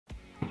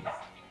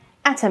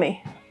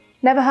Atomy.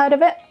 Never heard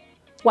of it?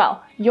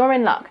 Well, you're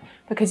in luck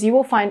because you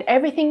will find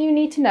everything you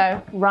need to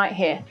know right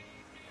here.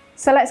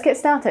 So let's get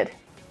started.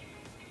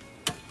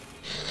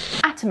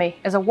 Atomy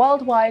is a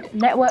worldwide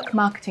network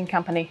marketing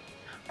company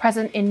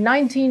present in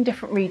 19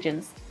 different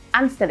regions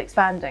and still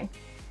expanding.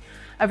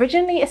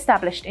 Originally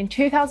established in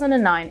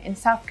 2009 in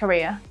South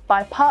Korea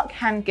by Park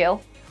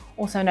Han-gil,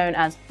 also known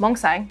as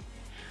Mongsang,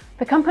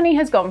 the company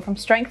has gone from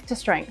strength to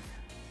strength,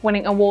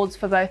 winning awards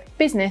for both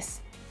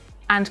business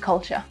and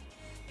culture.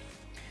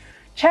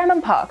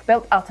 Chairman Park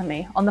built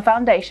Atomy on the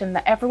foundation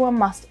that everyone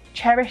must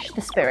cherish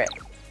the spirit.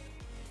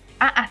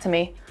 At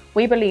Atomy,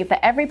 we believe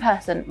that every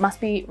person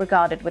must be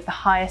regarded with the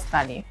highest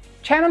value.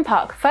 Chairman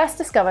Park first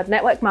discovered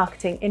network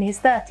marketing in his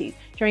 30s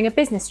during a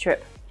business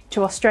trip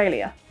to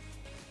Australia.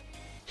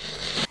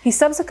 He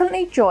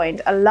subsequently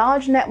joined a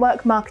large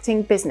network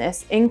marketing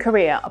business in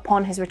Korea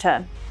upon his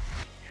return.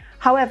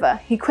 However,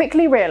 he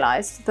quickly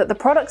realized that the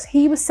products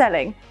he was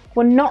selling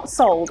were not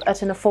sold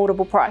at an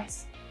affordable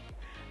price.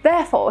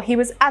 Therefore, he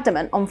was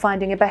adamant on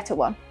finding a better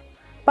one.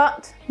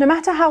 But no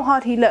matter how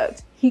hard he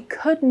looked, he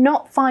could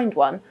not find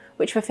one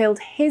which fulfilled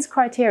his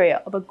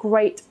criteria of a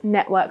great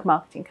network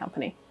marketing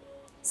company.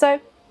 So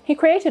he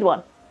created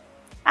one,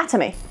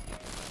 Atomy.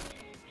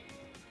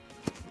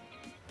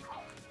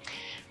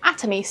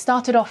 Atomy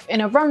started off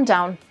in a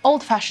rundown,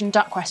 old-fashioned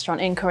duck restaurant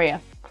in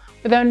Korea,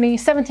 with only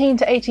 17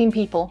 to 18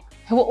 people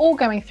who were all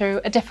going through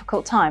a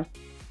difficult time.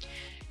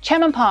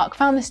 Chairman Park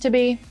found this to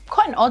be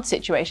quite an odd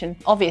situation,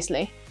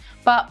 obviously,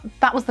 but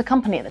that was the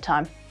company at the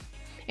time.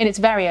 In its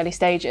very early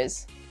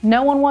stages,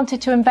 no one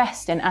wanted to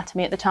invest in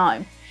Atomy at the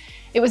time.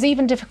 It was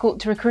even difficult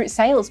to recruit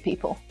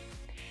salespeople.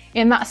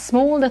 In that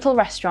small little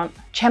restaurant,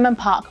 Chairman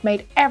Park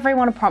made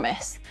everyone a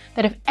promise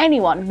that if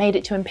anyone made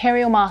it to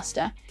Imperial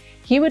Master,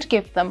 he would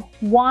give them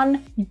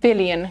 1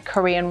 billion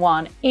Korean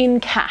won in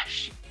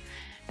cash.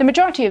 The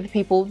majority of the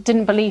people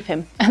didn't believe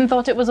him and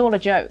thought it was all a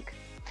joke.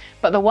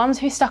 But the ones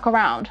who stuck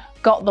around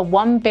got the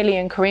 1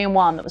 billion Korean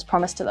won that was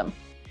promised to them.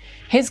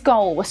 His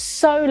goal was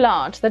so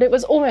large that it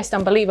was almost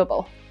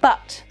unbelievable.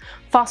 But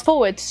fast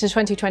forward to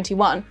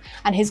 2021,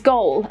 and his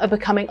goal of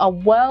becoming a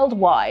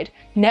worldwide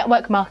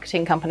network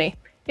marketing company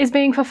is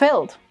being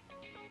fulfilled.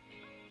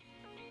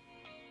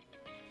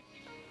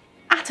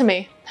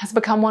 Atomy has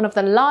become one of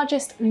the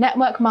largest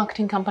network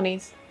marketing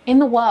companies in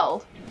the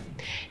world.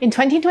 In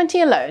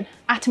 2020 alone,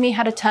 Atomy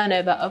had a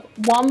turnover of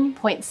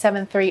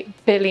 $1.73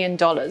 billion.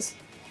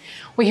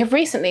 We have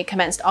recently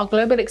commenced our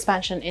global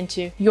expansion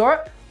into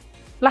Europe,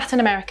 Latin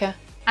America,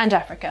 and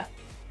Africa.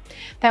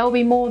 There will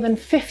be more than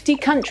 50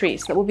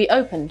 countries that will be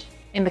opened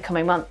in the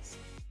coming months.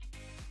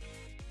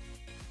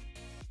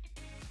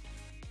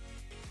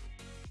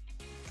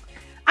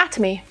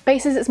 Atomy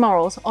bases its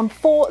morals on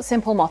 4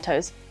 simple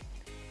mottos: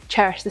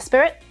 cherish the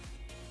spirit,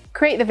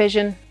 create the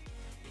vision,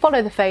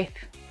 follow the faith,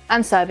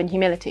 and serve in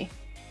humility.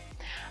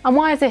 And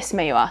why is this,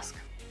 may you ask?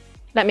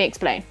 Let me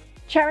explain.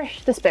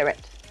 Cherish the spirit.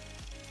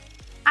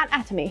 At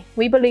Atomy,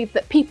 we believe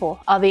that people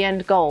are the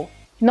end goal,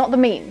 not the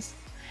means.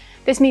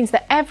 This means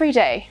that every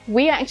day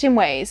we act in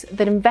ways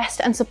that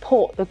invest and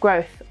support the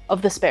growth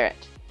of the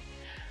spirit.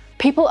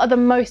 People are the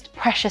most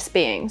precious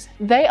beings.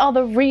 They are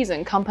the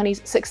reason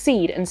companies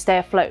succeed and stay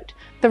afloat,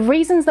 the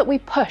reasons that we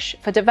push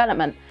for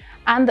development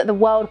and that the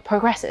world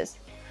progresses.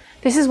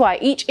 This is why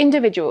each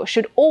individual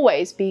should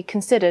always be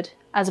considered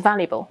as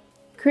valuable.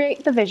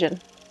 Create the vision.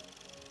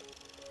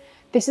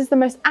 This is the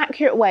most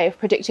accurate way of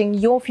predicting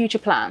your future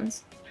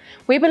plans.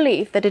 We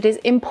believe that it is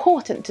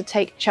important to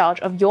take charge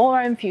of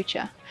your own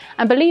future,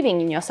 and believing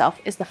in yourself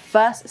is the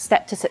first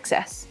step to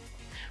success.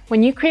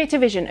 When you create a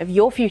vision of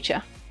your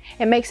future,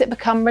 it makes it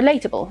become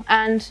relatable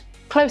and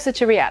closer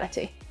to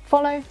reality.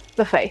 Follow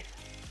the faith.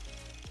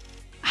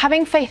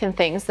 Having faith in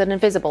things that are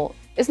invisible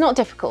is not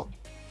difficult.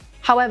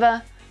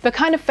 However, the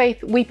kind of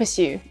faith we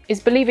pursue is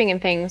believing in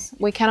things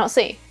we cannot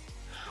see,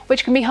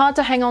 which can be hard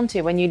to hang on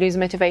to when you lose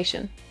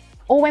motivation,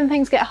 or when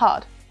things get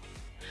hard.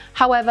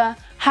 However,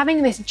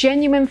 having this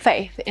genuine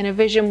faith in a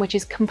vision which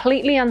is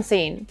completely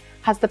unseen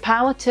has the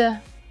power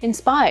to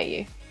inspire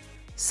you.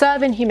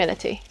 Serve in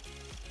humility.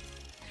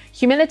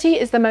 Humility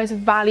is the most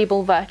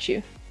valuable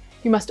virtue.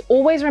 You must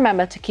always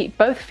remember to keep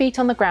both feet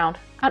on the ground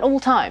at all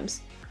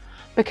times,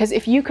 because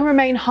if you can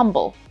remain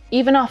humble,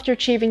 even after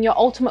achieving your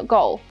ultimate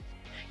goal,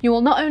 you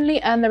will not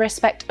only earn the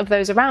respect of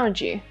those around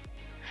you,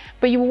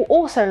 but you will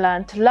also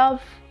learn to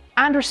love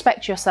and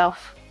respect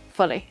yourself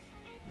fully.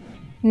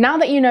 Now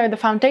that you know the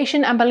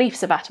foundation and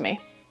beliefs of Atomy,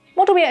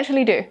 what do we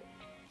actually do?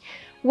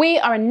 We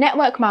are a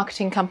network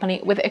marketing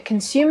company with a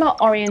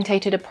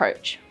consumer-orientated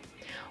approach.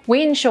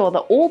 We ensure that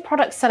all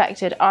products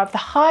selected are of the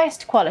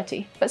highest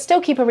quality, but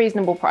still keep a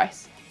reasonable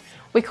price.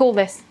 We call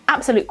this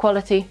absolute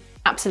quality,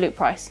 absolute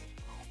price,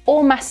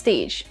 or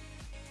mastige.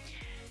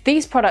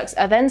 These products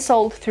are then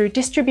sold through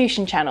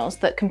distribution channels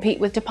that compete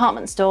with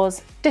department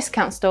stores,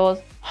 discount stores,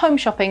 home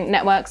shopping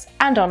networks,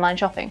 and online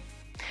shopping.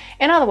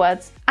 In other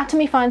words,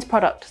 Atomy finds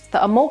products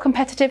that are more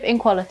competitive in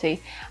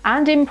quality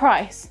and in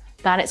price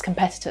than its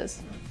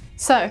competitors.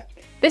 So,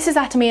 this is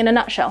Atomy in a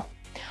nutshell.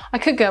 I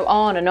could go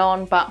on and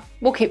on, but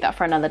we'll keep that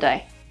for another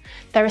day.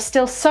 There is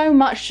still so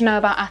much to know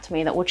about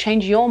Atomy that will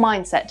change your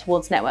mindset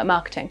towards network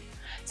marketing.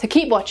 So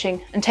keep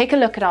watching and take a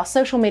look at our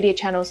social media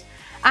channels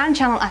and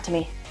channel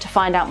Atomy to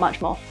find out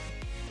much more.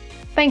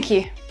 Thank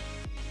you.